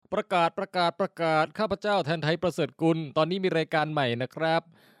ประกาศข้าพเจ้าแทนไทยประเสริฐกุลตอนนี้มีรายการใหม่นะครับ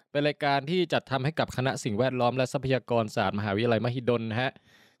เป็นรายการที่จัดทำให้กับคณะสิ่งแวดล้อมและทรัพยากรศาสตร์มหาวิทยาลัยมหิดลนะฮะ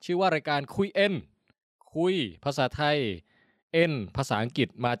ชื่อว่ารายการคุยเอ็นคุยภาษาไทยเอ็นภาษาอังกฤษ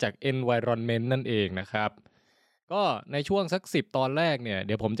มาจาก environment นั่นเองนะครับก็ในช่วงสัก10ตอนแรกเนี่ยเ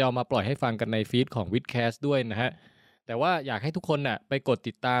ดี๋ยวผมจะเอามาปล่อยให้ฟังกันในฟีดของ Vidcast ด้วยนะฮะแต่ว่าอยากให้ทุกคนน่ะไปกด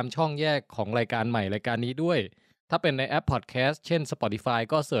ติดตามช่องแยกของรายการใหม่รายการนี้ด้วยถ้าเป็นในแอป Podcast เช่น Spotify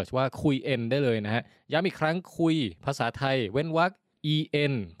ก็เสิร์ชว่าคุย N ได้เลยนะฮะย้ำอีกครั้งคุยภาษาไทยเว้นวรรค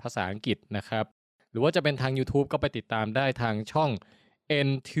EN ภาษาอังกฤษนะครับหรือว่าจะเป็นทาง YouTube ก็ไปติดตามได้ทางช่อง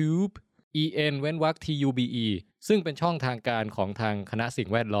NTube EN เว้นวรรค TUBE ซึ่งเป็นช่องทางการของทางคณะสิ่ง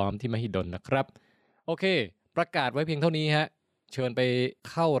แวดล้อมที่มหิดลนะครับโอเคประกาศไว้เพียงเท่านี้ฮะเชิญไป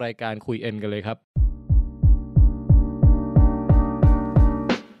เข้ารายการคุย N กันเลยครับ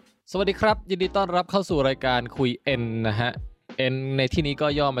สวัสดีครับยินดีต้อนรับเข้าสู่รายการคุย N นะฮะ N ในที่นี้ก็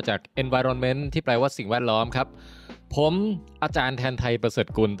ย่อมาจาก environment ที่แปลว่าสิ่งแวดล้อมครับผมอาจารย์แทนไทยประเสริฐ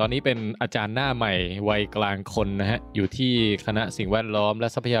กุลตอนนี้เป็นอาจารย์หน้าใหม่วัยกลางคนนะฮะอยู่ที่คณะสิ่งแวดล้อมและ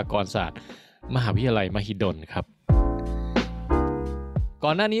ทรัพยากรศาสตร์มหาวิทยาลัยมหิดลครับก่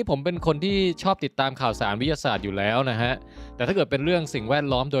อนหน้านี้ผมเป็นคนที่ชอบติดตามข่าวสารวิทยาศาสตร์อยู่แล้วนะฮะแต่ถ้าเกิดเป็นเรื่องสิ่งแวด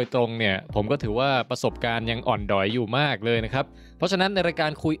ล้อมโดยตรงเนี่ยผมก็ถือว่าประสบการณ์ยังอ่อนดอยอยู่มากเลยนะครับเพราะฉะนั้นในรายกา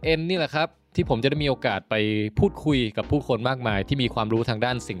รคุย N นี่แหละครับที่ผมจะได้มีโอกาสไปพูดคุยกับผู้คนมากมายที่มีความรู้ทางด้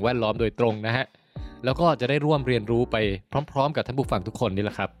านสิ่งแวดล้อมโดยตรงนะฮะแล้วก็จะได้ร่วมเรียนรู้ไปพร้อมๆกับท่านผู้ฟังทุกคนนี่แห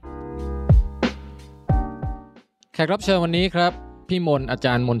ละครับแขกรับเชิญวันนี้ครับพี่มนอาจ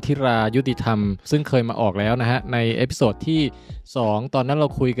ารย์มนทิรายุติธรรมซึ่งเคยมาออกแล้วนะฮะในเอพิโซดที่2ตอนนั้นเรา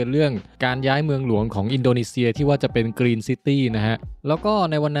คุยกันเรื่องการย้ายเมืองหลวงของอินโดนีเซียที่ว่าจะเป็นกรีนซิตี้นะฮะแล้วก็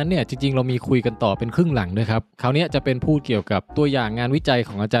ในวันนั้นเนี่ยจริงๆเรามีคุยกันต่อเป็นครึ่งหลังด้วยครับคราวนี้จะเป็นพูดเกี่ยวกับตัวอย่างงานวิจัยข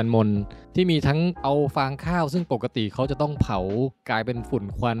องอาจารย์มนที่มีทั้งเอาฟางข้าวซึ่งปกติเขาจะต้องเผากลายเป็นฝุ่น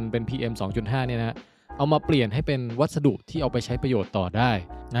ควันเป็น PM 2.5 เนี่ยนะฮะเอามาเปลี่ยนให้เป็นวัสดุที่เอาไปใช้ประโยชน์ต่อได้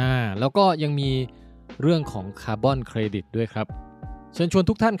แล้วก็ยังมีเรื่องของคาร์บอนเครดิตด้วยครับเชิญชวน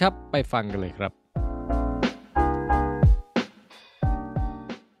ทุกท่านครับไปฟังกันเลยครับ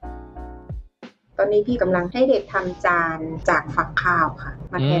ตอนนี้พี่กำลังให้เด็กทำจานจากฟางข้าวค่ะ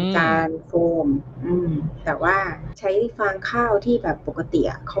มาแทนจานโฟมแต่ว่าใช้ฟางข้าวที่แบบปกติ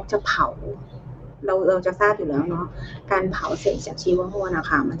เขาจะเผาเราจะทราบอยู่แล้วเนาะการเผาเศษจากชีวมวลนะ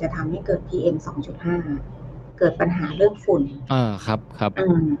คะมันจะทำให้เกิด PM 2.5 เกิดปัญหาเรื่องฝุ่นครับ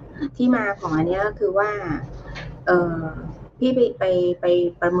ที่มาของอันนี้ก็คือว่าพี่ไป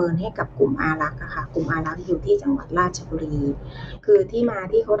ประเมินให้กับกลุ่มอารักษ์อะค่ะกลุ่มอารักษ์อยู่ที่จังหวัดราชบุรีคือที่มา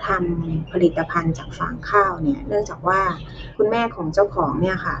ที่เขาทำผลิตภัณฑ์จากฟางข้าวเนี่ยเนื่องจากว่าคุณแม่ของเจ้าของเ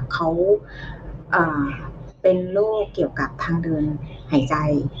นี่ยค่ะเขาเป็นโรคเกี่ยวกับทางเดินหายใจ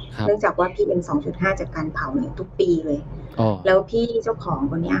เนื่องจากว่าพี่เป็น 2.5 จากการเผาเนี่ยทุกปีเลยแล้วพี่เจ้าของ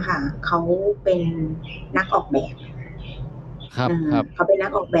คนนี้ค่ะเขาเป็นนักออกแบบเขาเป็นนั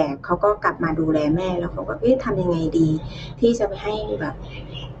กออกแบบเขาก็กลับมาดูแลแม่แล้วเขาก็ทำยังไงดีที่จะไปให้แบบ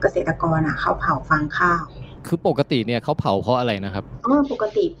เกษตรกรเขาเผาฟางข้าวคือปกติเนี่ยเขาเผาเพราะอะไรนะครับปก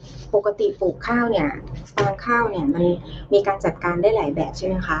ติปลูกข้าวเนี่ยฟางข้าวเนี่ยมันมีการจัดการได้หลายแบบใช่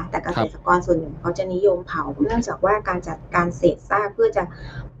ไหมคะแต่เกษตรกรส่วนใหญ่เขาจะนิยมเผาเนื่องจากว่าการจัดการเศษซากเพื่อจะ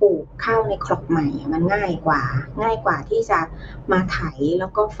ปลูกข้าวในครอกใหม่มันง่ายกว่าที่จะมาไถแล้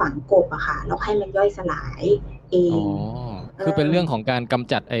วก็ฝังกบอะค่ะแล้วให้มันย่อยสลายเองคือเป็นเรื่องของการก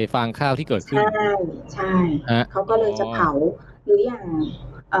ำจัดไอ้ฟางข้าวที่เกิดขึ้นใช่เขาก็เลยจะเผาหรืออย่าง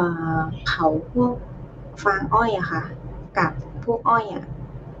เผาพวกฟางอ้อยอะค่ะกับพวกอ้อยอะ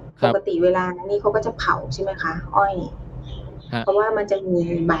ปกติเวลานี้เขาก็จะเผาใช่ไหมคะอ้อยเพราะว่ามันจะมี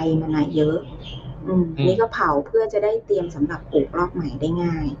ใบมันเยอะนี่ก็เผาเพื่อจะได้เตรียมสำหรับปลูกรอบใหม่ได้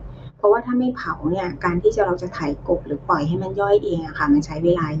ง่ายเพราะว่าถ้าไม่เผาเนี่ยการที่เราจะไถกบหรือปล่อยให้มันย่อยเองอะค่ะมันใช้เว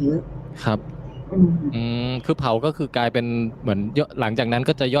ลาเยอะครับคือเผาก็คือกลายเป็นเหมือนหลังจากนั้น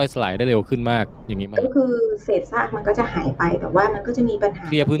ก็จะย่อยสลายได้เร็วขึ้นมากอย่างนี้มั้ยก็คือเศษซากมันก็จะหายไปแต่ว่ามันก็จะมีปัญหา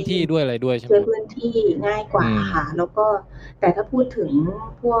เคลียร์พื้นที่ด้วยอะไรด้วยใช่ไหมเคลียร์พื้นที่ง่ายกว่าค่ะแล้วก็แต่ถ้าพูดถึง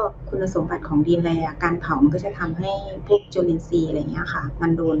พวกคุณสมบัติของดินอะไรการเผามันก็จะทำให้พวกจุลินทรีย์อะไรเงี้ยค่ะมั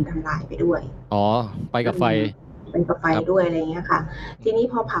นโดนทำลายไปด้วยไปกับไฟเป็นกับไฟด้วยอะไรเงี้ยค่ะทีนี้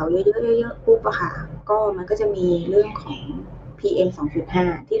พอเผาเยอะๆปุ๊บอะค่ะก็มันก็จะมีเรื่องของPM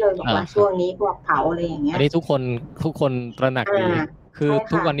 2.5 ที่เราบอกว่าช่วงนี้พวกเผาอะไรอย่างเงี้ยอันนี้ทุกคนตระหนักดีคือ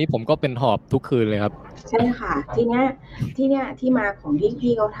ทุกวันนี้ผมก็เป็นหอบทุกคืนเลยครับใช่ค่ะทีเนี้ยที่มาของที่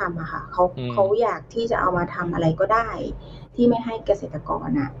พี่เขาทำอะค่ะเขาอยากที่จะเอามาทำอะไรก็ได้ที่ไม่ให้เกษตรกร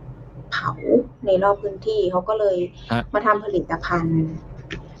เผาในรอบพื้นที่เขาก็เลยมาทำผลิตภัณฑ์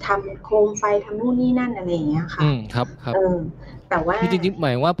ทำโคมไฟทำนู่นนี่นั่นอะไรอย่างเงี้ยค่ะครับ แต่ว่าคือจริงๆหม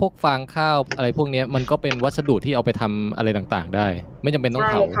ายว่าพวกฟางข้าวอะไรพวกนี้มันก็เป็นวัสดุที่เอาไปทำอะไรต่างๆได้ไม่จำเป็นต้อง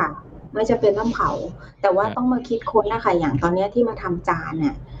เผาใช่ค่ะไม่จำเป็นต้องเผาแต่ว่าต้องมาคิดค้นนะคะอย่างตอนนี้ที่มาทำจานเ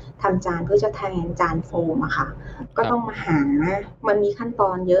นี่ยทำจานเพื่อจะแทนจานโฟมอะค่ะก็ต้องมาหามันมีขั้นต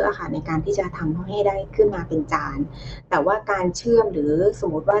อนเยอะอะค่ะในการที่จะทำให้ได้ขึ้นมาเป็นจานแต่ว่าการเชื่อมหรือสม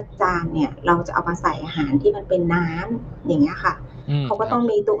มติว่าจานเนี่ยเราจะเอามาใส่อาหารที่มันเป็นน้ำอย่างเงี้ยค่ะเขาก็ต้อง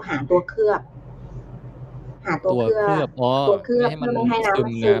มีหาตัวเคลือบตัวเคลือบเพื่อไม่ให้น้ำมั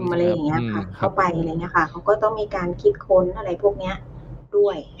นซึมอะไรอย่างเงี้ยค่ะเข้าไปอะไรเงี้ยค่ะเขาก็ต้องมีการคิดค้นอะไรพวกเนี้ยด้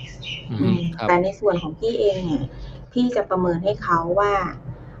วยแต่ในส่วนของพี่เองเนี่ยพี่จะประเมินให้เขาว่า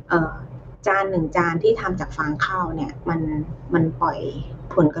จานหนึ่งจานที่ทำจากฟางข้าวเนี่ยมันปล่อย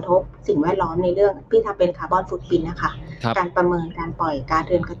ผลกระทบสิ่งแวดล้อมในเรื่องพี่ทำเป็นคาร์บอนฟุตพริ้นท์นะคะการประเมินการปล่อยก๊าซ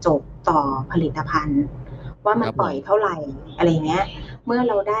เรือนกระจกต่อผลิตภัณฑ์ว่ามันปล่อยเท่าไหร่อะไรเงี้ยเมื่อ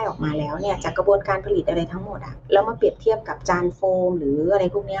เราได้ออกมาแล้วเนี่ยจากกระบวนการผลิตอะไรทั้งหมดอะแล้วมาเปรียบเทียบกับจานโฟมหรืออะไร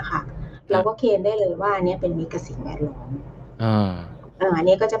พวกนี้ค่ะเราก็เคลมได้เลยว่าอันนี้เป็นมิตรกับสิ่งแวดล้อมอัน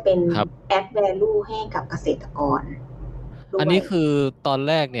นี้ก็จะเป็น add value ให้กับเกษตรกรอันนี้คือตอน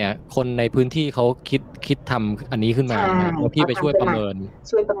แรกเนี่ยคนในพื้นที่เขาคิดทำอันนี้ขึ้นมาแล้วพี่ไปช่วยประเมิ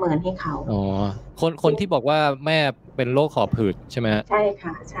นให้เขาคนที่บอกว่าแม่เป็นโรคหอบหืดใช่ไหมใช่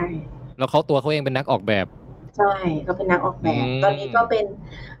ค่ะใช่แล้วตัวเขาเองเป็นนักออกแบบใช่เขาเป็นนักออกแบบตอนนี้ก็เป็น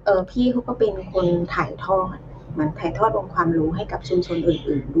พี่เขาก็เป็นคนถ่ายทอดมันถ่ายทอดองค์ความรู้ให้กับชุมชน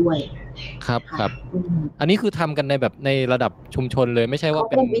อื่นๆด้วยครับอันนี้คือทำกันในแบบในระดับชุมชนเลยไม่ใช่ว่า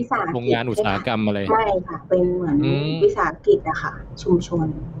เป็นโรงงานอุตสาหกรรมอะไรไม่ค่ะเป็นเหมือนวิสาหกิจอะค่ะชุมชน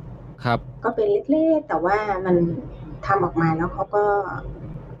ครับก็เป็นเล็กๆแต่ว่ามันทำออกมาแล้วเขา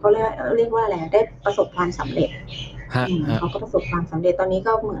เรียกว่าอะไรได้ประสบความสำเร็จเขาก็ประสบความสำเร็จตอนนี้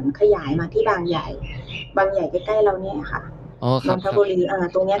ก็เหมือนขยายมาที่บางใหญ่ใกล้ๆเราเนี่ยค่ะนนทบุรี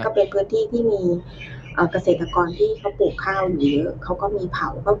ตรงนี้ก็เป็นพื้นที่ที่มีเกษตรกรที่เขาปลูกข้าวอยู่เยอะเขาก็มีเผา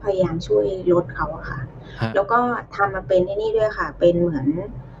ก็พยายามช่วยลดเขาอะค่ะแล้วก็ทำมาเป็นนี่ด้วยค่ะเป็นเหมือน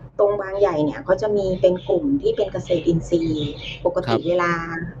ตรงบางใหญ่เนี่ยเขาจะมีเป็นกลุ่มที่เป็นเกษตรอินทรีย์ปกติเวลา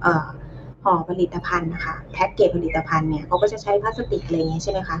ห่อผลิตภัณฑ์นะคะแพ็กเกจผลิตภัณฑ์เนี่ยเขาก็จะใช้พลาสติกอะไรอย่างเงี้ยใ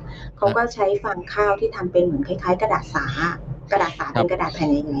ช่ไหมคะเขาก็ใช้ฟางข้าวที่ทำเป็นเหมือนคล้ายๆกระดาษสาเป็นกระดาษแผ่น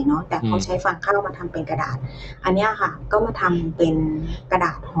ใหญ่ๆเนาะแต่เขาใช้ฟางข้าวมาทำเป็นกระดาษอันนี้ค่ะก็มาทำเป็นกระด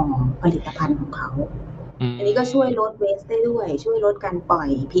าษห่อผลิตภัณฑ์ของเขาอันนี้ก็ช่วยลดเวสต์ได้ด้วยช่วยลดการปล่อย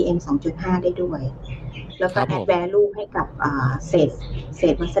PM 2.5 ได้ด้วยแล้วก็ add value ให้กับเศ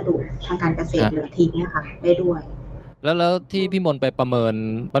ษวัสดุทางการเกษตรเหลือทิ้งนะคะได้ด้วยแล้วที่พี่มนไปประเมิน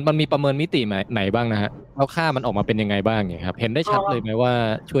มันมีประเมินมิติไหนบ้างนะฮะแล้วค่ามันออกมาเป็นยังไงบ้างเนี่ยครับเห็นได้ชัดเลยไหมว่า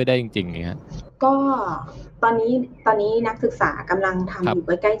ช่วยได้จริงๆเนี่ยก็ตอนนี้นักศึกษากำลังทำอยู่ใ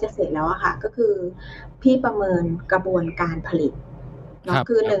กล้ๆจะเสร็จแล้วอะค่ะก็คือพี่ประเมินกระบวนการผลิตเนาะ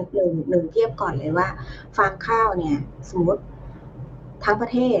คือหนึ่งเทียบก่อนเลยว่าฟางข้าวเนี่ยสมมติทั้งประ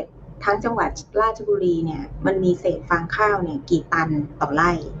เทศทั้งจังหวัดราชบุรีเนี่ยมันมีเศษฟางข้าวเนี่ยกี่ตันต่อไ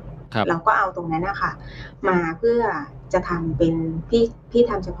ร่เราก็เอาตรงนั้นนะคะมาเพื่อจะทำเป็นพี่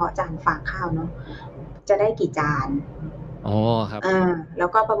ทำเฉพาะจานฟางข้าวเนาะจะได้กี่จานครับแล้ว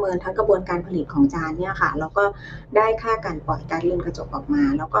ก็ประเมินทั้งกระบวนการผลิตของจานเนี่ยค่ะแล้วก็ได้ค่าการปล่อยก๊าซเรือนกระจกออกมา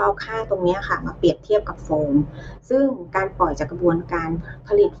แล้วก็เอาค่าตรงนี้ค่ะมาเปรียบเทียบกับโฟมซึ่งการปล่อยจากกระบวนการผ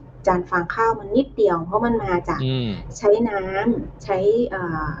ลิตจานฟางข้าวมันนิดเดียวเพราะมันมาจากใช้น้ำใช้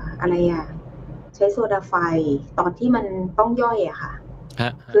อะไรใช้โซดาไฟตอนที่มันต้องย่อยอะค่ะ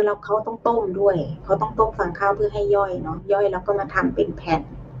คือเขาต้องต้มด้วยเขาต้องต้มฟางข้าวเพื่อให้ย่อยเนาะย่อยแล้วก็มาทำเป็นแผ่น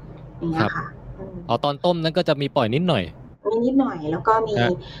อย่างเงี้ยค่ะตอนต้มนั้นก็จะมีปล่อยนิดหน่อยแล้วก็มี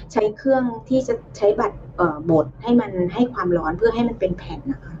ใช้เครื่องที่จะใช้บัตรบดให้มันให้ความร้อนเพื่อให้มันเป็นแผ่น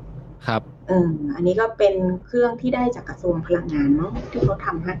นะคะครับอันนี้ก็เป็นเครื่องที่ได้จากกระทรวงพลังงานเนาะที่เขาท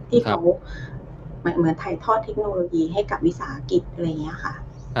ำให้ที่เขาเหมือนถ่ายทอดเทคโนโลยีให้กับวิสาหกิจอะไรเงี้ยค่ะ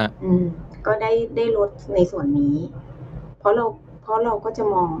ก็ได้ลดในส่วนนี้เพราะเราก็จะ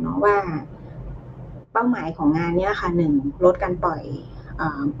มองเนาะว่าเป้าหมายของงานเนี้ยค่ะ1ลดการปล่อย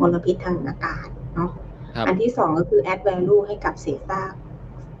มลพิษทางอากาศเนาะอันที่2ก็คือ add value ให้กับเศษซาก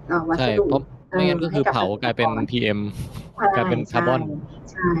วัสดุไม่งั้นก็คือเผากลายเป็น PM กลายเป็นคาร์บอน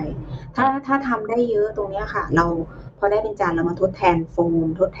ใช่ถ้าทำได้เยอะตรงนี้ค่ะเราพอได้เป็นจานเรามาทดแทนโฟม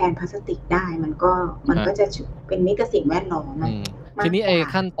ทดแทนพลาสติกได้มันก็จะเป็นมิตรกับสิ่งแวดล้อมทีนี้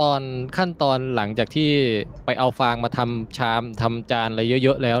ขั้นตอนหลังจากที่ไปเอาฟางมาทำชามทำจานอะไรเย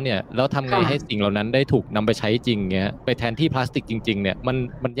อะๆแล้วเนี่ยแล้วทำไงให้สิ่งเหล่านั้นได้ถูกนำไปใช้จริงเงี้ยไปแทนที่พลาสติกจริงๆเนี่ย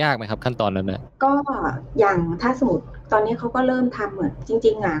มันยากไหมครับขั้นตอนนั้นนะก็อย่างถ้าสมมติตอนนี้เขาก็เริ่มทำเหมือนจ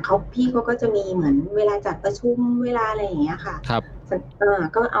ริงๆพี่เขาก็จะมีเหมือนเวลาจัดประชุมเวลาอะไรอย่างเงี้ยค่ะครับ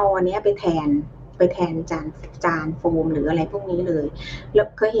ก็เอาอันนี้ไปแท ไปแทนจานโฟมหรืออะไรพวกนี้เลยแล้ว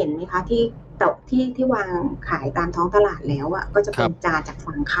เคยเห็นไหมคะที่วางขายตามท้องตลาดแล้วอ่ะก็จะเป็นจานจากฟ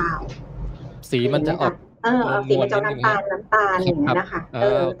างข้าวสีมันจะออกสีมันจะน้ำตาลอย่างนั้นนะคะ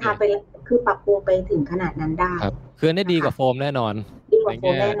ทาไปคือปรับปรุงไปถึงขนาดนั้นได้คืออันนี้ดีกว่าโฟมแน่นอนดีกว่าโฟ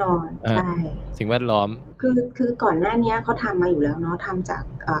มแน่นอนใช่สิ่งแวดล้อมคือก่อนหน้านี้เขาทำมาอยู่แล้วเนาะทำจาก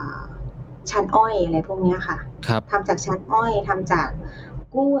ชั้นอ้อยอะไรพวกนี้ค่ะทำจากชั้นอ้อยทำจาก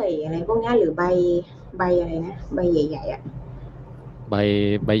กล้วยอะไรพวกนี้หรือใบอะไรนะใบใหญ่ๆอ่ะ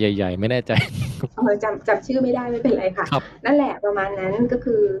ใบใหญ่ๆไม่แน่ใจจำชื่อไม่ได้ไม่เป็นไรค่ะนั่นแหละประมาณนั้นก็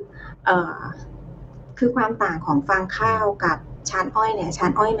คือความต่างของฟางข้าวกับชั้นอ้อยเนี่ยชั้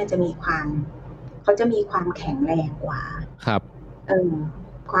นอ้อยมันจะมีความเขาจะมีความแข็งแรงกว่าครับ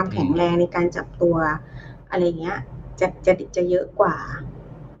ความแข็งแรงในการจับตัวอะไรเงี้ยจะเยอะกว่า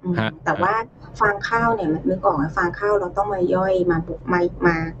แต่ว่าฟางข้าวเนี่ยนึกออกไหมฟางข้าวเราต้องมาย่อยม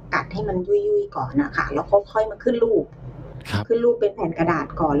ากัดให้มันยุ่ยๆก่อนนะคะแล้วค่อยมาขึ้นรูปเป็นแผ่นกระดาษ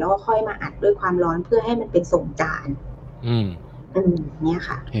ก่อนแล้วก็ค่อยมาอัดด้วยความร้อนเพื่อให้มันเป็นส่งจานเนี่ย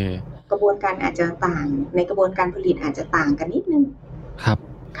ค่ะกระบวนการอาจจะต่างในกระบวนการผลิตอาจจะต่างกันนิดนึงครับ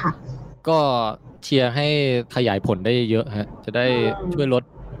ค่ะก็เชียร์ให้ขยายผลได้เยอะฮะจะได้ช่วยลด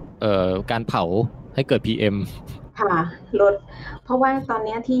การเผาให้เกิด PM ค่ะลดเพราะว่าตอน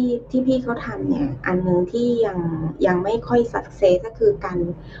นี้ที่พี่เขาทำเนี่ยอันนึงที่ยังไม่ค่อยสักเซสก็คือการ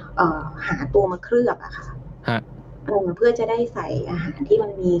หาตัวมาเคลือบอะค่ะเพื่อจะได้ใส่อาหารที่มั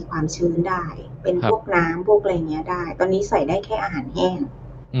นมีความชื้นได้เป็นพวกน้ำพวกอะไรเงี้ยได้ตอนนี้ใส่ได้แค่อาหารแห้ง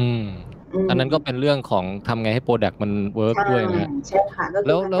อันนั้นก็เป็นเรื่องของทำไงให้โปรดักต์มันเวิร์กด้วยนะใช่ค่ะ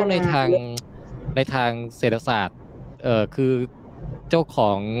แล้วในทางเศรษฐศาสตร์คือเจ้าข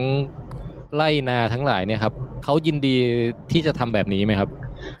องไร่นาทั้งหลายเนี่ยครับเขายินดีที่จะทำแบบนี้ไหมครับ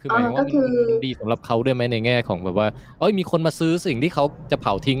คือหมายว่ามันดีสำหรับเขาด้วยไหมในแง่ของแบบว่ามีคนมาซื้อสิ่งที่เขาจะเผ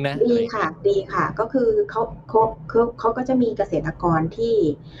าทิ้งนะดีค่ะก็คือเขาก็จะมีเกษตรกรที่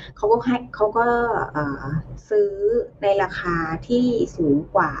เขาก็ซื้อในราคาที่สูง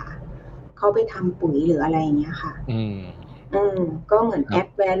กว่าเขาไปทำปุ๋ยหรืออะไรอย่างเงี้ยค่ะก็เหมือนแอด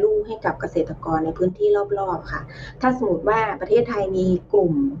value ให้กับเกษตรกรในพื้นที่รอบๆค่ะถ้าสมมติว่าประเทศไทยมีก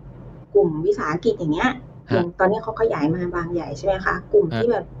ลุ่มวิสาหกิจอย่างเงี้ยอย่างตอนนี้เขาขยายมาบางใหญ่ใช่ไหมคะกลุ่มที่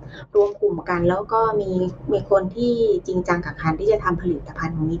แบบรวมกลุ่มกันแล้วก็มีคนที่จริงจังกับการที่จะทำผลิตภัณ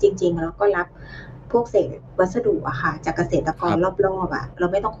ฑ์ตรงนี้จริงๆแล้วก็รับพวกเศษวัสดุอะค่ะจากเกษตรกรรอบๆอะเรา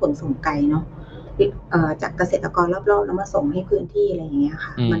ไม่ต้องขนส่งไกลเนาะจากเกษตรกรรอบๆแล้วมาส่งให้พื้นที่อะไรอย่างเงี้ย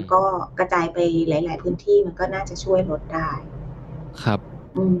ค่ะมันก็กระจายไปหลายๆพื้นที่มันก็น่าจะช่วยลดได้ครับ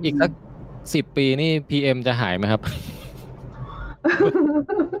อีกสัก10 ปีนี่ PM จะหายไหมครับ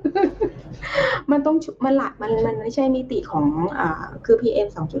มันไม่ใช่มิติของคือ PM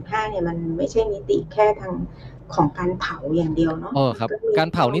 2.5 เนี่ยมันไม่ใช่มิติแค่ทางของการเผาอย่างเดียวเนาะครับการ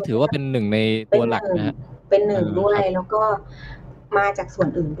เผานี่ถือว่าเป็นหนึ่งในตัวหลักนะฮะเป็นหนึ่งด้วยแล้วก็มาจากส่วน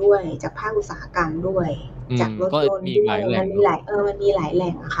อื่นด้วยจากภาคอุตสาหกรรมด้วยจากรถยนต์ด้วยมันมีหลายแห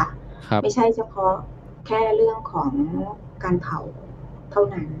ล่งอะค่ะไม่ใช่เฉพาะแค่เรื่องของการเผาเท่า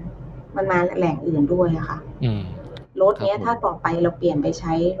นั้นมันมาแหล่งอื่นด้วยอะค่ะรถเนี้ยถ้าต่อไปเราเปลี่ยนไปใ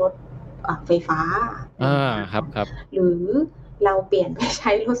ช้รถไฟฟ้าครับหรือเราเปลี่ยนไปใ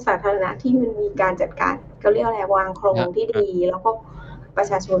ช้รถสาธารณะที่มันมีการจัดการเขาเรียกอะไรวางโครงที่ดีแล้วก็ประ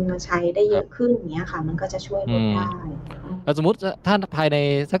ชาชนมาใช้ได้เยอะขึ้นอย่างเงี้ยค่ะมันก็จะช่วยลดได้สมมุติถ้าภายใน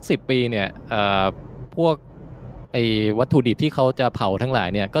สัก10 ปีเนี่ยพวกวัตถุดิบที่เขาจะเผาทั้งหลาย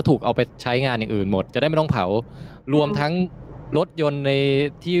เนี่ยก็ถูกเอาไปใช้งานอย่างอื่นหมดจะได้ไม่ต้องเผารวมทั้งรถยนต์ใน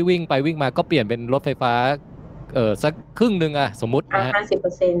ที่วิ่งไปวิ่งมาก็เปลี่ยนเป็นรถไฟฟ้าสักครึ่งนึงสมมุตินะฮะ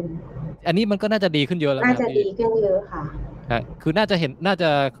 50% อันนี้มันก็น่าจะดีขึ้นเยอะแล้วน่าจะดีขึ้นเยอะค่ะคือน่าจะ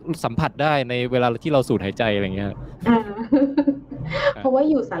สัมผัสได้ในเวลาที่เราสูดหายใจอะไรอย่างเงี้ยเพราะว่า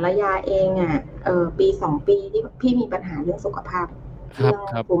อยู่สารยาเองปี2 ปีที่พี่มีปัญหาเรื่องสุขภาพเรื่อง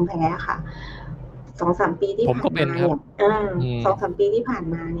ภูมิแพ้ค่ะ 2-3 ปีที่ผ่านมาเนี่ย2-3 ปีที่ผ่าน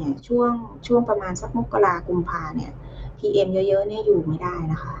มาเนี่ยช่วงประมาณสักมกรากุมภาเนี่ย PM เยอะๆเนี่ยอยู่ไม่ได้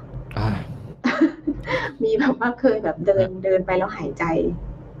นะคะมีแบบว่าเคยแบบเดินไปแล้วหายใจ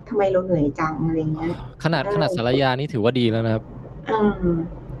ทำไมเราเหนื่อยจังอะไรเงี้ยขนาดสารยานี่ถือว่าดีแล้วนะครับ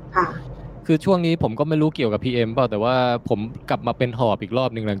ค่ะคือช่วงนี้ผมก็ไม่รู้เกี่ยวกับ PM เปล่าแต่ว่าผมกลับมาเป็นหอบอีกรอบ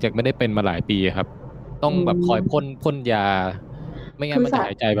นึงหลังจากไม่ได้เป็นมาหลายปีครับต้องแบบคอยพ่นยาไม่งั้นมันจะห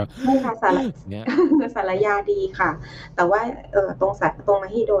ายใจแบบไม่ค่ะสารยาดีค่ะแต่ว่าตรงม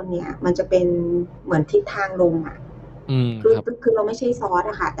หิดลเนี่ยมันจะเป็นเหมือนทิศทางลมคือเราไม่ใช่ซอส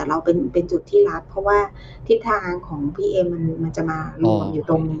อะค่ะแต่เราเป็นจุดที่รับเพราะว่าทิศทางของ PM มันจะมารวมอยู่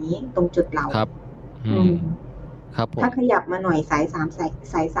ตรงนี้ตรงจุดเราครับถ้าขยับมาหน่อยสาย3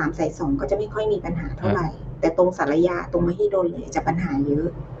สาย2ก็จะไม่ค่อยมีปัญหาเท่าไหร่แต่ตรงสารยาตรงมหิดลเลยจะปัญหาเยอะ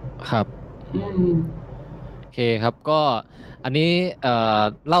ครับ โอเคครับก็อันนี้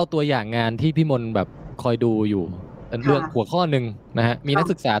เล่าตัวอย่างงานที่พี่มนแบบคอยดูอยู่เรื่องหัวข้อหนึ่งนะฮะมีนัก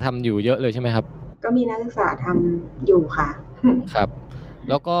ศึกษาทำอยู่เยอะเลยใช่ไหมครับก็มีนักศึกษาทำอยู่ค่ะครับ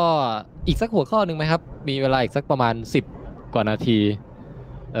แล้วก็อีกสักหัวข้อหนึ่งไหมครับมีเวลาอีกสักประมาณ10 กว่านาที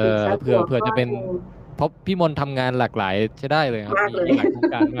เผื่อจะเป็นเพราะพี่มนทำงานหลากหลายใช้ได้เลยครับมีหลายโครง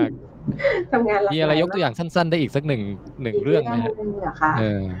การมากทำงานหลากหลายมีอะไรยกตัวอย่างสั้นๆได้อีกสักหนึ่งเรื่องไหมฮะ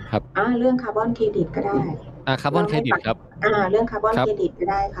ครับเรื่องคาร์บอนเครดิตก็ได้คาร์บอนเครดิตครับเรื่องคาร์บอนเครดิตก็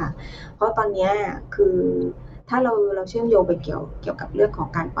ได้ค่ะเพราะตอนนี้คือถ้าเราเชื่อมโยงไปเกี่ยวกับเรื่องของ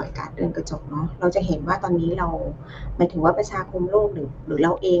การปล่อยก๊าซเรือนกระจกเนาะเราจะเห็นว่าตอนนี้เราหมายถึงว่าประชาคมโลกหรือเร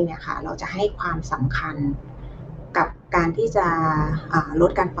าเองเนี่ยค่ะเราจะให้ความสำคัญกับการที่จะล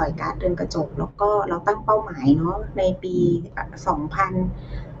ดการปล่อยก๊าซเรือนกระจกแล้วก็เราตั้งเป้าหมายเนาะในปี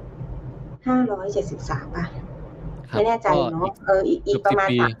2573ป่ะไม่แน่ใจเนาะอีกประมาณ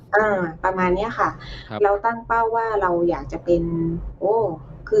ประมาณนี้ค่ะเราตั้งเป้าว่าเราอยากจะเป็น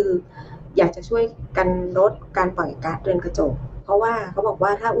คืออยากจะช่วยกันลดการปล่อยก๊าซเรือนกระจกเพราะว่าเขาบอกว่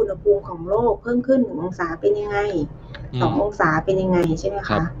าถ้าอุณหภูมิของโลกเพิ่มขึ้น1 องศาเป็นยังไง2 องศาเป็นยังไงใช่ไหม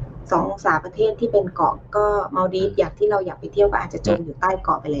คะ2 องศาประเทศที่เป็นเกาะก็มัลดีฟที่เราอยากไปเที่ยวก็อาจจะจมอยู่ใต้เก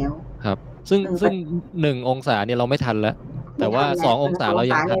าะไปแล้วครับซึ่ง1 องศาเนี่ยเราไม่ทันแล้วแต่ว่า2 องศาเรา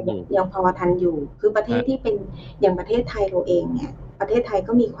ยังทันอยู่ยังพอทันอยู่คือประเทศที่เป็นอย่างประเทศไทยเราเองเนี่ยประเทศไทย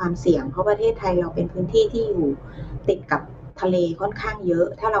ก็มีความเสี่ยงเพราะประเทศไทยเราเป็นพื้นที่ที่อยู่ติดกับทะเลค่อนข้างเยอะ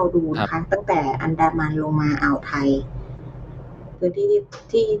ถ้าเราดูนะคะตั้งแต่อันดามันลงมาอ่าวไทยพื้นที่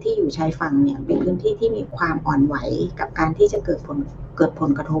ที่อยู่ชายฝั่งเนี่ยเป็นพื้นที่ที่มีความอ่อนไหวกับการที่จะเกิดผ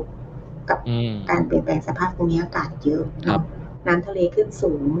ลกระทบกับการเปลี่ยนแปลงสภาพภูมิอากาศเยอะน้ำทะเลขึ้น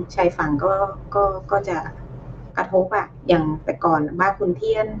สูงชายฝั่งก็จะกระทบอย่างแต่ก่อนบ้านคุณเ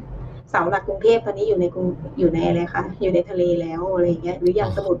ทียนเสาหลักกรุงเทพตอนนี้อยู่ในอะไรคะอยู่ในทะเลแล้วอะไรเงี้ยหรืออย่า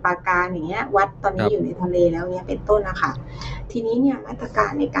งสมุทรปราการอย่างเงี้ยวัดตอนนี้อยู่ในทะเลแล้วเนี่ยเป็นต้นนะคะทีนี้เนี่ยมาตรกา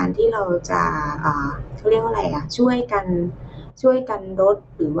รในการที่เราจะเขาเรียกว่าอะไรช่วยกันลด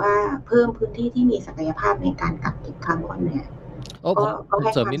หรือว่าเพิ่มพื้นที่ที่มีศักยภาพในการกักเก็บคาร์บอนเนี่ยก็ให้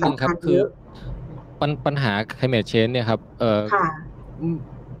ความสำคัญคือปัญหา climate change เนี่ยครับ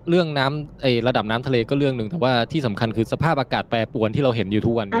เรื่องน้ำระดับน้ำทะเลก็เรื่องหนึ่งแต่ว่าที่สำคัญคือสภาพอากาศแปรปรวนที่เราเห็นอยู่ทุ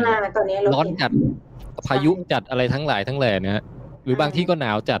กวันนี้ร้อนจัดพายุจัดอะไรทั้งหลายทั้งแหล่เนี่ยหรือบางที่ก็หน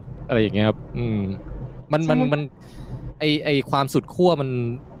าวจัดอะไรอย่างเงี้ยครับมันไอความสุดขั้วมัน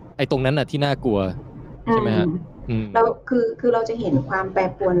ตรงนั้นน่ะที่น่ากลัวใช่ไหมฮะเราคือเราจะเห็นความแปร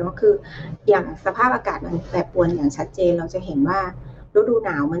ปรวนเนาะคืออย่างสภาพอากาศมันแปรปรวนอย่างชัดเจนเราจะเห็นว่าฤดูห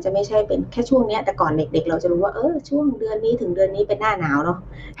นาวมันจะไม่ใช่เป็นแค่ช่วงนี้แต่ก่อนเด็กๆเราจะรู้ว่าช่วงเดือนนี้ถึงเดือนนี้เป็นหน้าหนาวเนาะ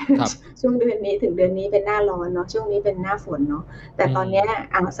ช่วงเดือนนี้ถึงเดือนนี้เป็นหน้าร้อนเนาะช่วงนี้เป็นหน้าฝนเนาะแต่ตอนนี้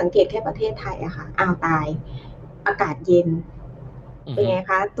สังเกตแค่ประเทศไทยอะค่ะตายอากาศเย็นเป็นไง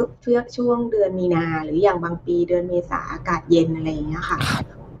คะช่วงเดือนมีนาหรืออย่างบางปีเดือนเมษาอากาศเย็นอะไรอย่างเงี้ยค่ะ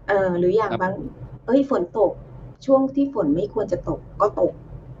หรืออย่างบางฝนตกช่วงที่ฝนไม่ควรจะตกก็ตก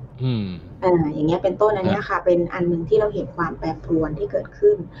อย่างเงี้ยเป็นต้นอันนี้ค่ะเป็นอันนึงที่เราเห็นความแปรปรวนที่เกิด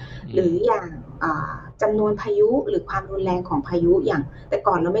ขึ้นหรืออย่างจำนวนพายุหรือความรุนแรงของพายุอย่างแต่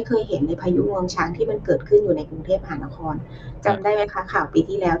ก่อนเราไม่เคยเห็นในพายุงวงช้างที่มันเกิดขึ้นอยู่ในกรุงเทพมหานครจำได้ไหมคะข่าวปี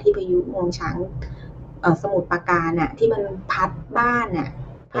ที่แล้วที่พายุงวงช้างสมุทรปราการที่มันพัดบ้าน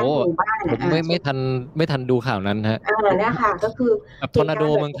พัดหมู่บ้านผมไม่ทันดูข่าวนั้นฮะเนี่ยค่ะก็คือทอร์นาโด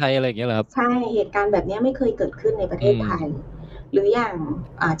เมืองไทยอะไรอย่างเงี้ยเหรอครับใช่เหตุการณ์แบบนี้ไม่เคยเกิดขึ้นในประเทศไทยหรืออย่าง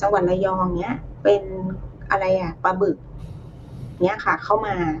จังหวัดระยองเนี้ยเป็นอะไรปลาบึกเนี้ยค่ะเข้าม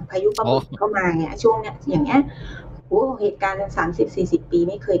าพายุปลาบึกเข้ามาเนี้ยช่วงเนี้ยอย่างเงี้ยเหตุการณ์30-40 ปี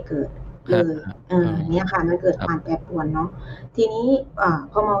ไม่เคยเกิดเลยเนี้ยค่ะมันเกิดความแปรปรวนเนาะทีนี้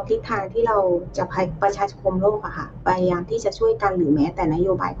พอมองทิศทางที่เราจะประชาคมโลกอะค่ะพยายามที่จะช่วยกันหรือแม้แต่นโย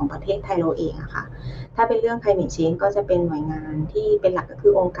บายของประเทศไทยเราเองอะค่ะถ้าเป็นเรื่อง climate change ก็จะเป็นหน่วยงานที่เป็นหลักก็คื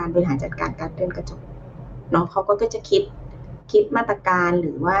อองค์การบริหารจัดการก๊าซเรือนกระจกเนาะเขาก็จะคิดมาตรการห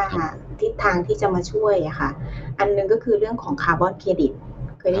รือว่าทิศทางที่จะมาช่วยอะค่ะอันนึงก็คือเรื่องของคาร์บอนเครดิต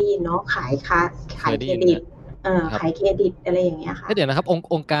เคยได้ยินเนาะขายเครดิตขายเครดิตอะไรอย่างเงี้ยค่ะเดี๋ยวนะครับ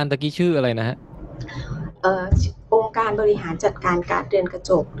องค์การตะกี้ชื่ออะไรนะฮะองค์การบริหารจัดการก๊าซเรือนกระ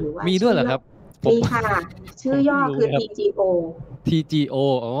จกหรือว่ามีด้วยเหรอครับมีค่ะชื่อย่อคือ TGO TGO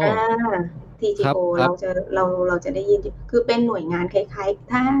เราจะได้ยินคือเป็นหน่วยงานคล้าย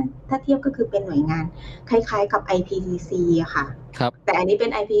ๆถ้าเทียบก็คือเป็นหน่วยงานคล้ายๆกับ IPCC อะค่ะครับแต่อันนี้เป็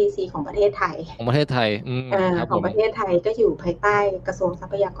น IPCC ของประเทศไทยของประเทศไทยของประเทศไทยก็อยู่ภายใต้กระทรวงทรั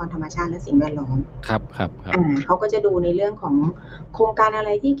พยากรธรรมชาติและสิ่งแวดล้อมครับเขาก็จะดูในเรื่องของโครงการอะไร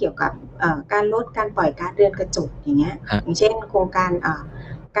ที่เกี่ยวกับการลดการปล่อยก๊าซเรือนกระจกอย่างเงี้ยอย่างเช่นโครงการ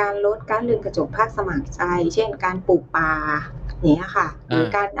การลดก๊าซเรือนกระจกภาคสมัครใจ เช่นการปลูกป่าอย่างเงี้ยค่ะ หรือ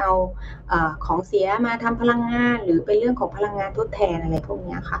การเอาของเสียมาทำพลังงาน หรือเป็นเรื่องของพลังงานทดแทนอะไรพวกเ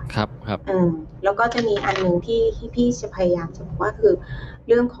นี้ยค่ะ ครับ แล้วก็จะมีอันหนึ่งที่พี่จะพยายามจะบอกว่าคือ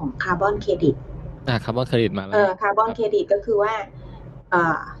เรื่องของคาร์บอนเครดิต คาร์บอนเครดิตมาแล้ว คาร์บอนเครดิตก็คือว่า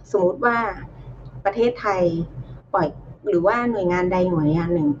สมมุติว่าประเทศไทยปล่อยหรือว่าหน่วยงานใดหน่วยงาน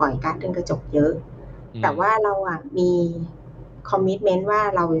หนึ่งปล่อยก๊าซเรือนกระจกเยอะ แต่ว่าเรามีคอมมิตเมนต์ว่า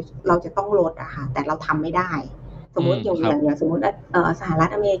เราจะต้องลดอะค่ะแต่เราทำไม่ได้ สมมติอย่างสมมติสหรัฐ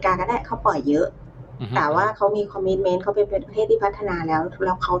อเมริกาก็ได้เขาปล่อยเยอะ แต่ว่าเขามีคอมมิตเมนต์เขาเป็นประเทศที่พัฒนาแล้ว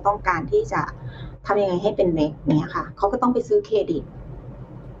เขาต้องการที่จะทำยังไงให้เป็นเน็ตเนี่ยค่ะเขาก็ต้องไปซื้อเครดิต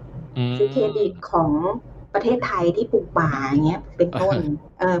ของประเทศไทยที่ปลูกป่าอย่างเงี้ยเป็นต้น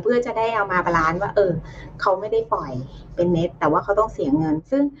เพื่อจะได้เอามาบาลานซ์ว่าเขาไม่ได้ปล่อยเป็นเน็ตแต่ว่าเขาต้องเสียเงิน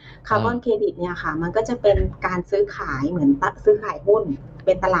ซึ่งคาร์บอนเครดิตเนี่ยค่ะมันก็จะเป็นการซื้อขายเหมือนซื้อขายหุ้นเ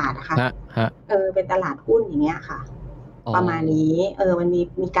ป็นตลาดค่ะเป็นตลาดหุ้นอย่างเงี้ยค่ะประมาณนี้มัน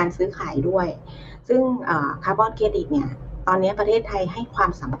มีการซื้อขายด้วยซึ่งคาร์บอนเครดิตเนี่ยตอนนี้ประเทศไทยให้ควา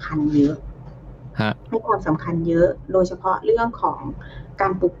มสำคัญเยอะโดยเฉพาะเรื่องของกา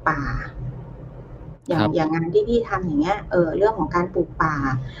รปลูกป่าอย่างงานที่พี่ทำอย่างเงี้ยเรื่องของการปลูกป่า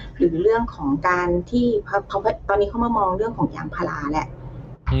หรือเรื่องของการที่เขาตอนนี้เขามามองเรื่องของยางพาราแหละ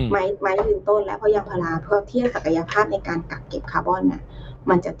ไม้ยืนต้นแล้วเพราะยางพาราเพื่อเทียบศักยภาพในการกักเก็บคาร์บอนน่ะ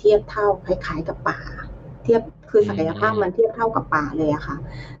มันจะเทียบเท่าคล้ายๆกับป่าคือศักยภาพมันเทียบเท่ากับป่าเลยอะค่ะ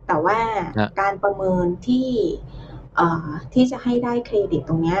แต่ว่าการประเมินที่จะให้ได้เครดิต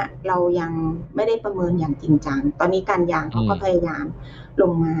ตรงเนี้ยเรายังไม่ได้ประเมินอย่างจริงจังตอนนี้การยางเขาก็พยายามล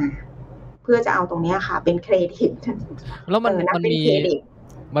งมาเพื่อจะเอาตรงนี้ค่ะเป็นเครดิตแล้วมั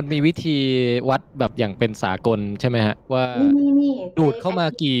นมีวิธีวัดแบบอย่างเป็นสากลใช่ไหมฮะว่าดูดเข้ามา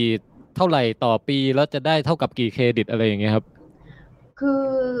เท่าไหร่ต่อปีแล้วจะได้เท่ากับกี่เครดิตอะไรอย่างเงี้ยครับคือ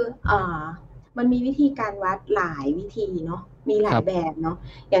มันมีวิธีการวัดหลายวิธีเนาะมีหลายแบบเนาะ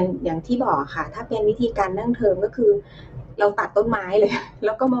อย่างที่บอกค่ะถ้าเป็นวิธีการนั่งเทอมก็คือเราตัดต้นไม้เลยแ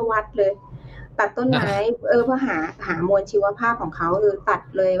ล้วก็มาวัดเลยตัดต้นไม้เพื่อหามวลชีวภาพของเขาคือตัด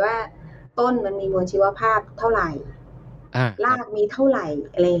เลยว่าต้นมันมีมวลชีวภาพเท่าไหร่รากมีเท่าไหร่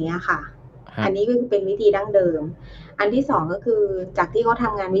อะไรอย่างเงี้ยค่ะอันนี้ก็คือเป็นวิธีดั้งเดิมอันที่สองก็คือจากที่เขาท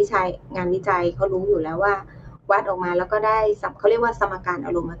ำงานวิจัยเขารู้อยู่แล้วว่าวัดออกมาแล้วก็ได้เขาเรียกว่าสมการ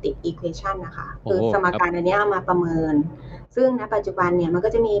aromatic equation นะคะคือสมการอันนี้เอามาประเมินซึ่งณปัจจุบันเนี่ยมันก็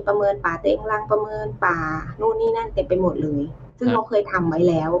จะมีประเมินป่าเต็งรังประเมินป่านู่นนี่นั่นเต็มไปหมดเลยซึ่งเราเคยทำไว้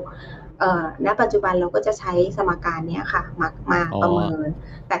แล้วณปัจจุบันเราก็จะใช้สมการนี้ค่ะมาประเมิน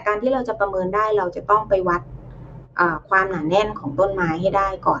แต่การที่เราจะประเมินได้เราจะต้องไปวัดความหนาแน่นของต้นไม้ให้ได้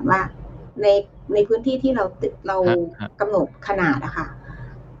ก่อนว่าในพื้นที่ที่เรากำหนดขนาดอะค่ะ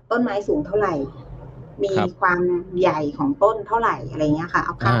ต้นไม้สูงเท่าไหร่มีความใหญ่ของต้นเท่าไหร่อะไรเงี้ยค่ะเอ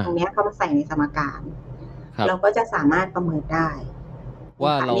าค่าตรงนี้เข้ามาใส่ในสมการเราก็จะสามารถประเมินได้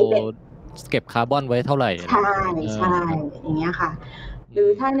ว่าเราเก็บคาร์บอนไว้เท่าไหร่ใช่อย่างเงี้ยค่ะหรือ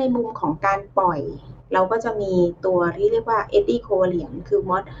ถ้าในมุมของการปล่อยเราก็จะมีตัวที่เรียกว่า eddy covalent คือ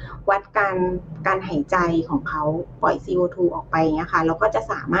วัดการหายใจของเขาปล่อย CO2 ออกไปเงี้ยค่ะเราก็จะ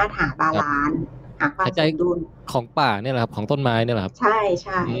สามารถหาบาลานซ์หาความสมดุลของป่าเนี่ยแหละครับของต้นไม้เนี่ยแหละครับใช่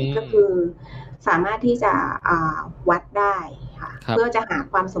ก็คือสามารถที่จะวัดได้ค่ะเพื่อจะหา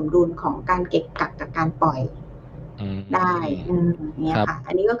ความสมดุลของการเก็บกักกับการปล่อยได้เนี่ยค่ะ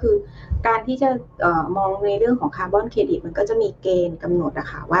อันนี้ก็คือการที่จะมองในเรื่องของคาร์บอนเครดิตมันก็จะมีเกณฑ์กำหนดอะ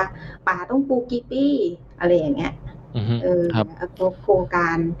ค่ะว่าป่าต้องปลูกกี่ปีอะไรอย่างเงี้ยโครงกา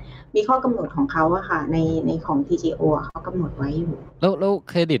รมีข้อกำหนดของเขาอะค่ะในของ TGO เขากำหนดไว้อยู่แล้ว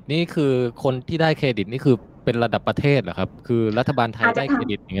เครดิตนี่คือคนที่ได้เครดิตนี่คือเป็นระดับประเทศเหรอครับคือรัฐบาลไทยได้เคร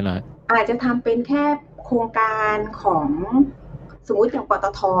ดิตอย่างเงี้ยนะอาจจะทำเป็นแค่โครงการของสมมุติอย่างปต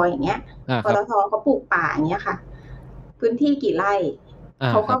ท.อย่างเงี้ยปตท.เขาปลูกป่าอย่างเงี้ยค่ะพื้นที่กี่ไร่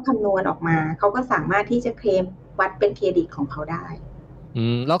เขาก็คำนวณออกมาเขาก็สามารถที่จะเคลมวัดเป็นเครดิตของเขาได้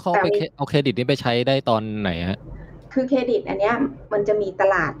แล้วเขาไปเอาเครดิตนี้ไปใช้ได้ตอนไหนฮะคือเครดิตอันเนี้ยมันจะมีต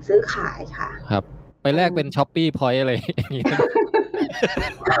ลาดซื้อขายค่ะครับไปแลกเป็น Shopee Point อะไรอย่างงี้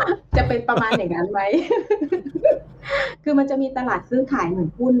จะเป็นประมาณอย่างนั้นไหมคือมันจะมีตลาดซื้อขายเหมือน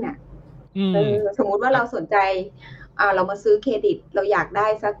หุ้นน่ะสมมุติว่าเราสนใจเรามาซื้อเครดิตเราอยากได้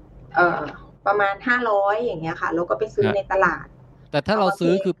สักประมาณ500อย่างเงี้ยค่ะเราก็ไปซื้อในตลาดแต่ถ้าเราซื้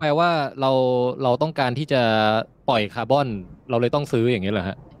อคือแปลว่าเราต้องการที่จะปล่อยคาร์บอนเราเลยต้องซื้ออย่างนี้เหรอ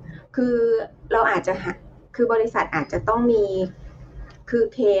ฮะคือเราอาจจะคือบริษัทอาจจะต้องมีคือ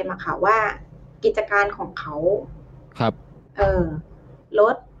เคลมอะค่ะว่ากิจการของเขาครับล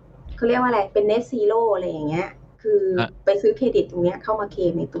ดเขาเรียกว่าอะไรเป็น net zero อะไรอย่างเงี้ยคือไปซื้อเครดิตตรงเนี้ยเข้ามาเคล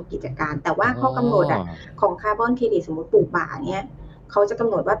มในตัวกิจการแต่ว่าข้อกำหนดของคาร์บอนเครดิตสมมติปลูกป่าเนี้ย เขาจะกำ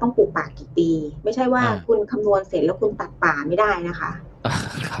หนดว่าต้องปลูกป่ากี่ปีไม่ใช่ว่าคุณคำนวณเสร็จแล้วคุณตัดป่าไม่ได้นะคะ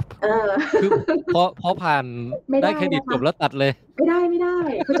ครับคือพอผ่านได้เครดิตจบแล้วตัดเลยไม่ได้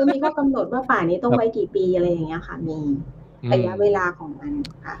เขาจะมีข้อกำหนดว่าป่านี้ต้องไว้กี่ปีอะไรอย่างเงี้ยค่ะมีระยะเวลาของมัน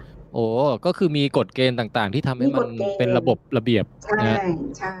ค่ะโอ้ก็คือมีกฎเกณฑ์ต่างๆที่ทำให้มันเป็นระบบระเบียบนะ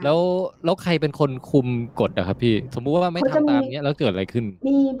แล้วใครเป็นคนคุมกฎอะครับพี่สมมุติว่าไม่ทำตามเนี้ยแล้วเกิดอะไรขึ้น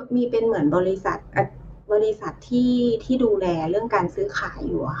มีเป็นเหมือนบริษัทที่ดูแลเรื่องการซื้อขาย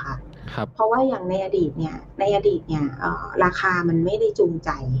อยู่อะค่ะเพราะว่าอย่างในอดีตเนี่ยราคามันไม่ได้จูงใ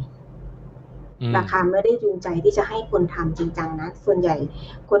จที่จะให้คนทำจริงจังนะส่วนใหญ่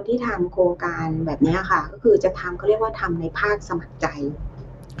คนที่ทำโครงการแบบนี้ค่ะก็คือจะทำเขาเรียกว่าทำในภาคสมัครใจ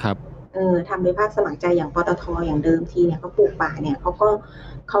ครับทำโดยภาคสมัครใจอย่างปตท.อย่างเดิมทีเนี่ยเขาปลูกป่าเนี่ยเขา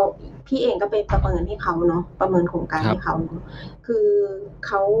พี่เองก็ไปประเมินให้เขาเนาะประเมินโครงการให้เขาคือเ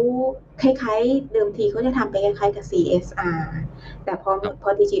ขาคล้ายๆเดิมทีเขาจะทำไปคล้ายๆกับ CSR แต่พอ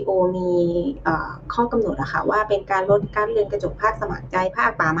TGO มีข้อกำหนดอะค่ะว่าเป็นการลดก๊าซเรือนกระจกภาคสมัครใจภา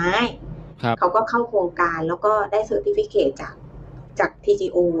คป่าไม้เขาก็เข้าโครงการแล้วก็ได้เซอร์ติฟิเคตจาก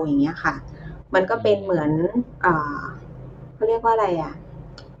TGO อย่างเงี้ยค่ะมันก็เป็นเหมือนเขาเรียกว่าอะไรอะ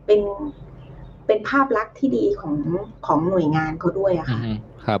เป็นภาพลักษณ์ที่ดีของหน่วยงานเขาด้วยอะค่ะ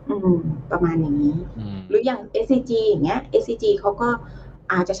ครับประมาณอย่างนี้หรืออย่าง SCG อย่างเงี้ย SCG เขาก็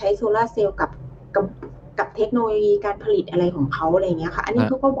อาจจะใช้โซลาร์เซลล์กับเทคโนโลยีการผลิตอะไรของเขาอะไรเงี้ยค่ะอันนี้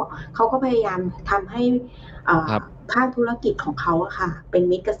เขาก็พยายามทำให้ภาคธุรกิจของเขาอะค่ะเป็น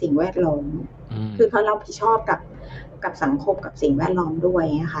มิตรกับสิ่งแวดล้อมคือเขารับผิดชอบกับสังคมกับสิ่งแวดล้อมด้วย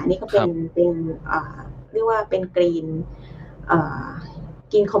นะคะนี่ก็เป็นเรียกว่าเป็นกรีน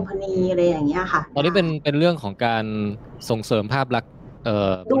กินคอมพานีอะไรอย่างเงี้ยค่ะตอนนี้เป็นเรื่องของการส่งเสริมภาพลักษณ์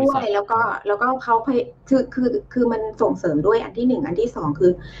ด้วยแล้วก็เขาคือมันส่งเสริมด้วยอันที่1อันที่2คื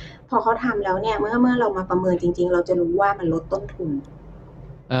อพอเขาทำแล้วเนี่ยเมื่อเรามาประเมินจริงๆเราจะรู้ว่ามันลดต้นทุน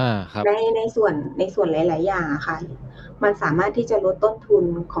ครับในส่วนหลายๆอย่างอะค่ะมันสามารถที่จะลดต้นทุน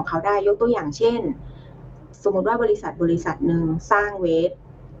ของเขาได้ยกตัวอย่างเช่นสมมติว่าบริษัทหนึ่งสร้างเวส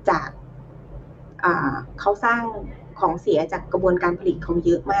จากเขาสร้างของเสียจากกระบวนการผลิตเขาเ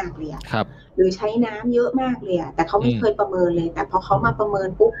ยอะมากเลยครับหรือใช้น้ำเยอะมากเลยแต่เขาไม่เคยประเมินเลยแต่พอเขามาประเมิน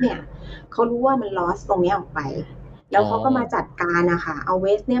ปุ๊บเนี่ยเขารู้ว่ามันลอสตรงนี้ออกไปแล้วเขาก็มาจัดการนะคะเอาเว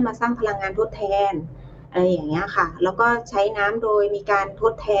สเนี่ยมาสร้างพลังงานทดแทนอะไรอย่างเงี้ยค่ะแล้วก็ใช้น้ำโดยมีการท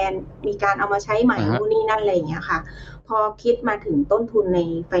ดแทนมีการเอามาใช้ใหม่นู่นนี่นั่นอะไรอย่างเงี้ยค่ะพอคิดมาถึงต้นทุนใ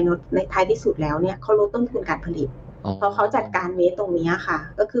นท้ายที่สุดแล้วเนี่ยเขาลดต้นทุนการผลิตพอเขาจัดการเวสตรงนี้ค่ะ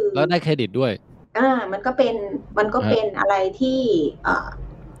ก็คือแล้วได้เครดิตด้วยมันก็เป็นอะไรที่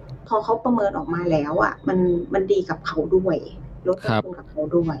พอเขาประเมินออกมาแล้วอ่ะมันดีกับเขาด้วยลดต้นทุนกับเขา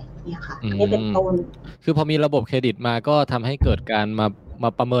ด้วยเนี่ยค่ะนี่เป็นต้นคือพอมีระบบเครดิตมาก็ทำให้เกิดการมา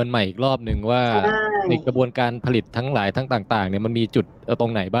ประเมินใหม่อีกรอบนึงว่าในกระบวนการผลิตทั้งหลายทั้งต่างๆเนี่ยมันมีจุดตร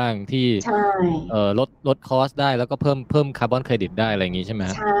งไหนบ้างที่ลดคอสได้แล้วก็เพิ่มคาร์บอนเครดิตได้อะไรอย่างงี้ใช่ไหม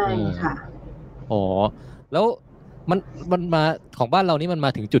ใช่ค่ะแล้วมันมาของบ้านเรานี่มันมา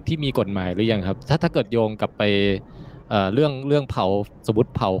ถึงจุดที่มีกฎหมายหรือยังครับถ้าเกิดโยงกลับไปเรื่องเผาสมมติ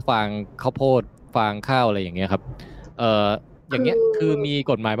เผาฟางข้าวโพดฟางข้าวอะไรอย่างเงี้ยครับอย่างเงี้ยคือมี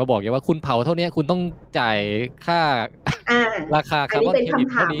กฎหมายมาบอกอย่างว่าคุณเผาเท่านี้คุณต้องจ่ายค่าราคาคาร์บอนเครดิต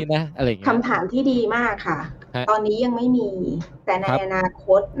เท่านี้นะอะไรอย่างเงี้ยคำถามที่ดีมากค่ะตอนนี้ยังไม่มีแต่ในอนาค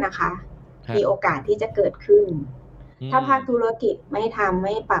ตนะคะมีโอกาสที่จะเกิดขึ้นถ้าภาคธุรกิจไม่ทำไ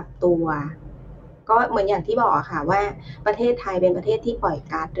ม่ปรับตัวก็เหมือนอย่างที่บอกค่ะว่าประเทศไทยเป็นประเทศที่ปล่อย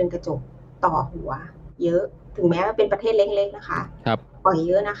ก๊าซเรือนกระจกต่อหัวเยอะถึงแม้ว่าเป็นประเทศเล็กๆนะคะปล่อยเ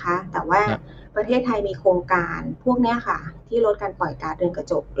ยอะนะคะแต่ว่าประเทศไทยมีโครงการพวกนี้ค่ะที่ลดการปล่อยก๊าซเรือนกระ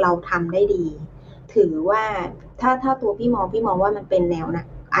จกเราทำได้ดีถือว่าถ้าตัวพี่มองว่ามันเป็นแนวนะ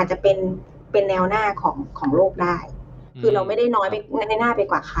อาจจะเป็นแนวหน้าของโลกได้คือเราไม่ได้น้อยไปในหน้าไป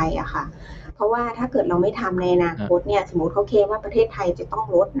กว่าใครอะค่ะเพราะว่าถ้าเกิดเราไม่ทำในอนาคตเนี่ยสมมติเขาเคลมว่าประเทศไทยจะต้อง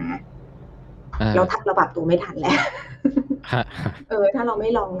ลดนะเราปรับตัวไม่ทันแล้วถ้าเราไม่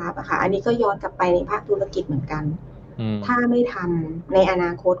รองรับอะค่ะอันนี้ก็ย้อนกลับไปในภาคธุรกิจเหมือนกันถ้าไม่ทำในอน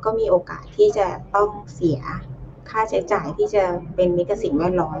าคตก็มีโอกาสที่จะต้องเสียค่าใช้จ่ายที่จะเป็นมิตรกับสิ่งแว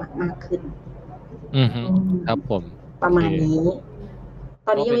ดล้อมมากขึ้นครับผมประมาณนี้ต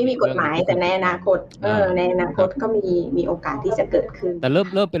อนนี้ยังไม่มีกฎหมายแต่ในอนาคตก็มีโอกาสที่จะเกิดขึ้นแต่เ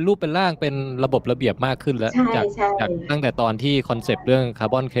ริ่มเป็นรูปเป็นร่างเป็นระบบระเบียบมากขึ้นแล้วจากตั้งแต่ตอนที่คอนเซปต์เรื่องคา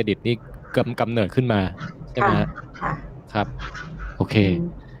ร์บอนเครดิตนี่กำเนิดขึ้นมาใช่ไหมครับโอเค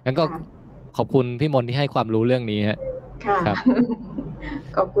งั้นก็ขอบคุณพี่มนที่ให้ความรู้เรื่องนี้ฮะครับ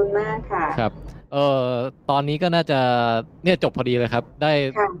ขอบคุณมากค่ะครับตอนนี้ก็น่าจะเนี่ยจบพอดีเลยครับ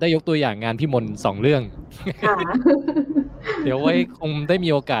ได้ยกตัวอย่างงานพี่มน2เรื่องเดี๋ยวไว้คงได้มี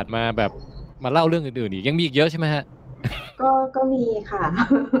โอกาสมาแบบมาเล่าเรื่องอื่นๆอีกยังมีอีกเยอะใช่ไหมฮะ ก็มีค่ะ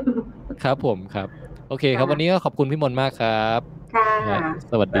ครับผมครับโอเคครับวันนี้ก็ขอบคุณพี่มนต์มากครับค่ะ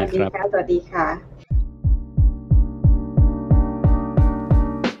สวัสดีครับสวัสดีค่ะ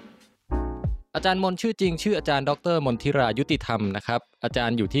อาจารย์มนต์ชื่อจริงชื่ออาจารย์ดร.มนทิรายุติธรรมนะครับอาจาร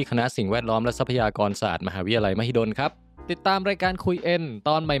ย์อยู่ที่คณะสิ่งแวดล้อมและทรัพยากรศาสตร์มหาวิทยาลัยมหิดลครับติดตามรายการคุยเอ็นต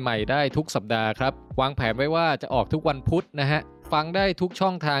อนใหม่ๆได้ทุกสัปดาห์ครับวางแผนไว้ว่าจะออกทุกวันพุธนะฮะฟังได้ทุกช่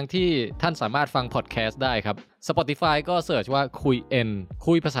องทางที่ท่านสามารถฟังพอดแคสต์ได้ครับ Spotify ก็เสิร์ชว่าคุยเอ็น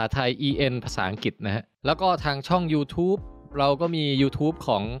คุยภาษาไทย EN ภาษาอังกฤษนะฮะแล้วก็ทางช่อง YouTube เราก็มี YouTube ข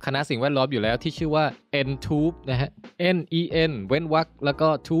องคณะสิ่งแวดล้อมอยู่แล้วที่ชื่อว่า NTube นะฮะ NEN เว้นวรรคแล้วก็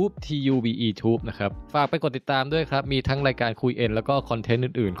Tube TUBE Tube นะครับฝากไปกดติดตามด้วยครับมีทั้งรายการคุยเอ็นแล้วก็คอนเทนต์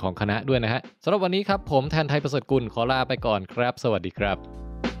อื่นๆของคณะด้วยนะฮะสำหรับวันนี้ครับผมแทนไทยประเสริฐกุลขอลาไปก่อนครับสวัสดีครับ